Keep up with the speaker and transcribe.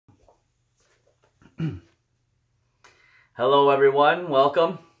Hello everyone,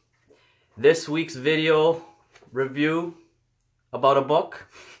 welcome. This week's video review about a book.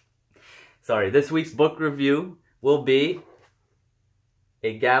 This week's book review will be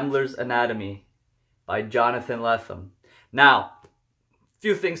A Gambler's Anatomy by Jonathan Lethem. Now,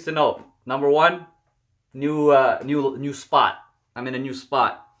 few things to note. Number one, new spot. I'm in a new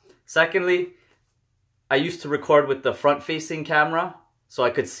spot. Secondly, I used to record with the front-facing camera, so I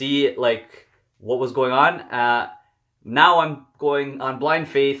could see like what was going on. Now I'm going on blind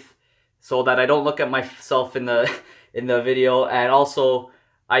faith, so that I don't look at myself in the video. And also,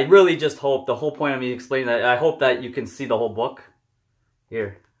 I really just hope, the whole point of me explaining that, I hope that you can see the whole book.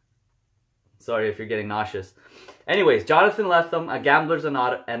 Here. Sorry if you're getting nauseous. Anyways, Jonathan Lethem, A Gambler's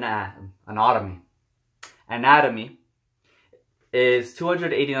Anatomy is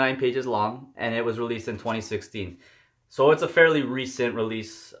 289 pages long, and it was released in 2016. So it's a fairly recent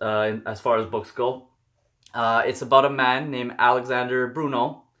release as far as books go. It's about a man named Alexander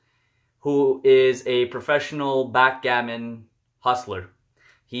Bruno, who is a professional backgammon hustler.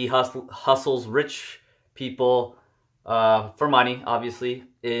 He hustles rich people for money, obviously,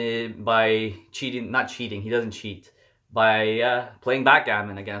 by he doesn't cheat, by playing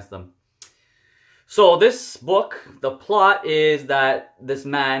backgammon against them. So this book, the plot is that this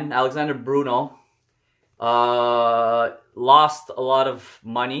man, Alexander Bruno, lost a lot of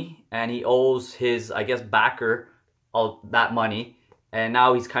money, and he owes his, I guess, backer all that money, and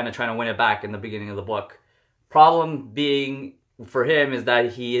now he's kind of trying to win it back in the beginning of the book. Problem being for him is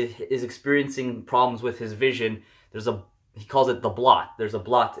that he is experiencing problems with his vision. He calls it the blot. There's a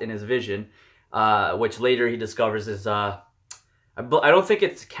blot in his vision, which later he discovers is I don't think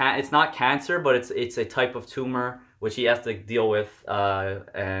it's not cancer, but it's a type of tumor which he has to deal with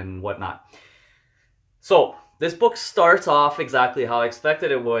and whatnot. So this book starts off exactly how I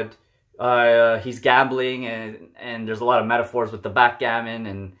expected it would. He's gambling, and there's a lot of metaphors with the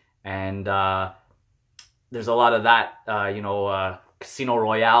backgammon, and there's a lot of that Casino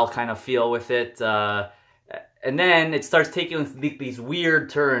Royale kind of feel with it. And then it starts taking these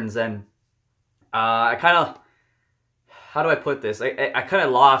weird turns, and I kind of, how do I put this? I kind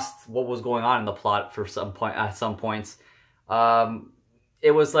of lost what was going on in the plot for at some points.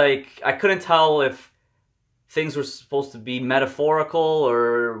 It was like I couldn't tell if things were supposed to be metaphorical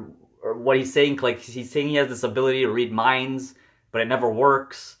or what he's saying. Like he's saying he has this ability to read minds, but it never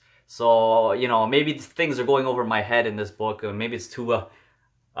works. So maybe things are going over my head in this book, or maybe it's too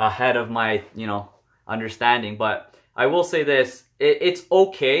ahead of my understanding. But I will say this: it's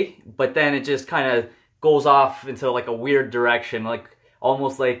okay, but then it just kind of goes off into like a weird direction, like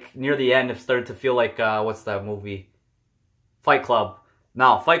almost like near the end it started to feel like what's that movie, Fight Club.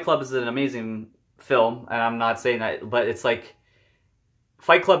 Now Fight Club is an amazing film, and I'm not saying that, but it's like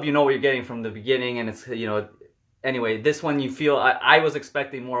Fight Club, you know what you're getting from the beginning, and it's anyway, this one you feel, I was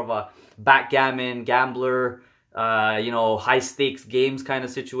expecting more of a backgammon gambler, high stakes games kind of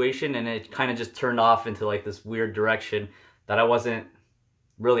situation, and it kind of just turned off into like this weird direction that I wasn't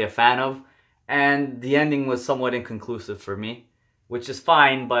really a fan of. And the ending was somewhat inconclusive for me, which is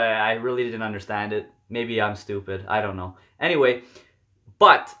fine, but I really didn't understand it. Maybe I'm stupid. I don't know. Anyway,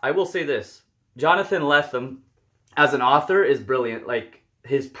 but I will say this. Jonathan Lethem, as an author, is brilliant. Like,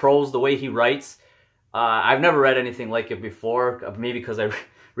 his prose, the way he writes, I've never read anything like it before. Maybe because I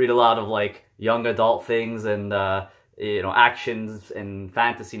read a lot of, like, young adult things and, actions and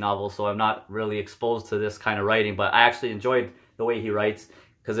fantasy novels, so I'm not really exposed to this kind of writing. But I actually enjoyed the way he writes,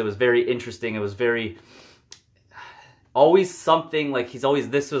 because it was very interesting. It was very, always something, like he's always,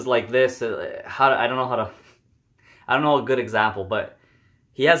 this was like this. I don't know a good example, but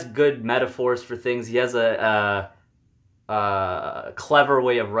he has good metaphors for things. He has a clever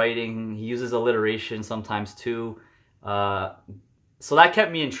way of writing. He uses alliteration sometimes too. So that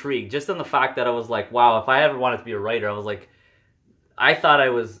kept me intrigued, just in the fact that I was like, wow, if I ever wanted to be a writer, I was like, I thought I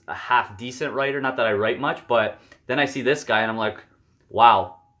was a half decent writer. Not that I write much, but then I see this guy and I'm like,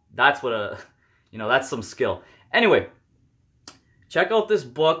 wow, that's what that's some skill. Anyway, check out this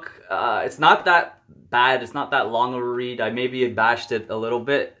book. It's not that bad. It's not that long of a read. I maybe bashed it a little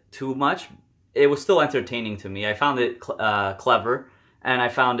bit too much. It was still entertaining to me. I found it clever, and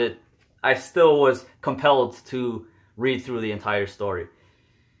I still was compelled to read through the entire story.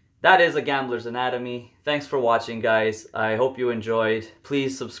 That is A Gambler's Anatomy. Thanks for watching, guys. I hope you enjoyed.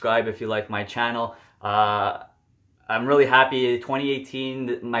 Please subscribe if you like my channel. I'm really happy.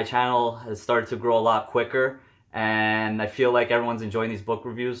 2018, my channel has started to grow a lot quicker, and I feel like everyone's enjoying these book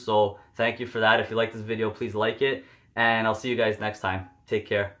reviews, so thank you for that. If you like this video, please like it, and I'll see you guys next time. Take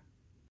care.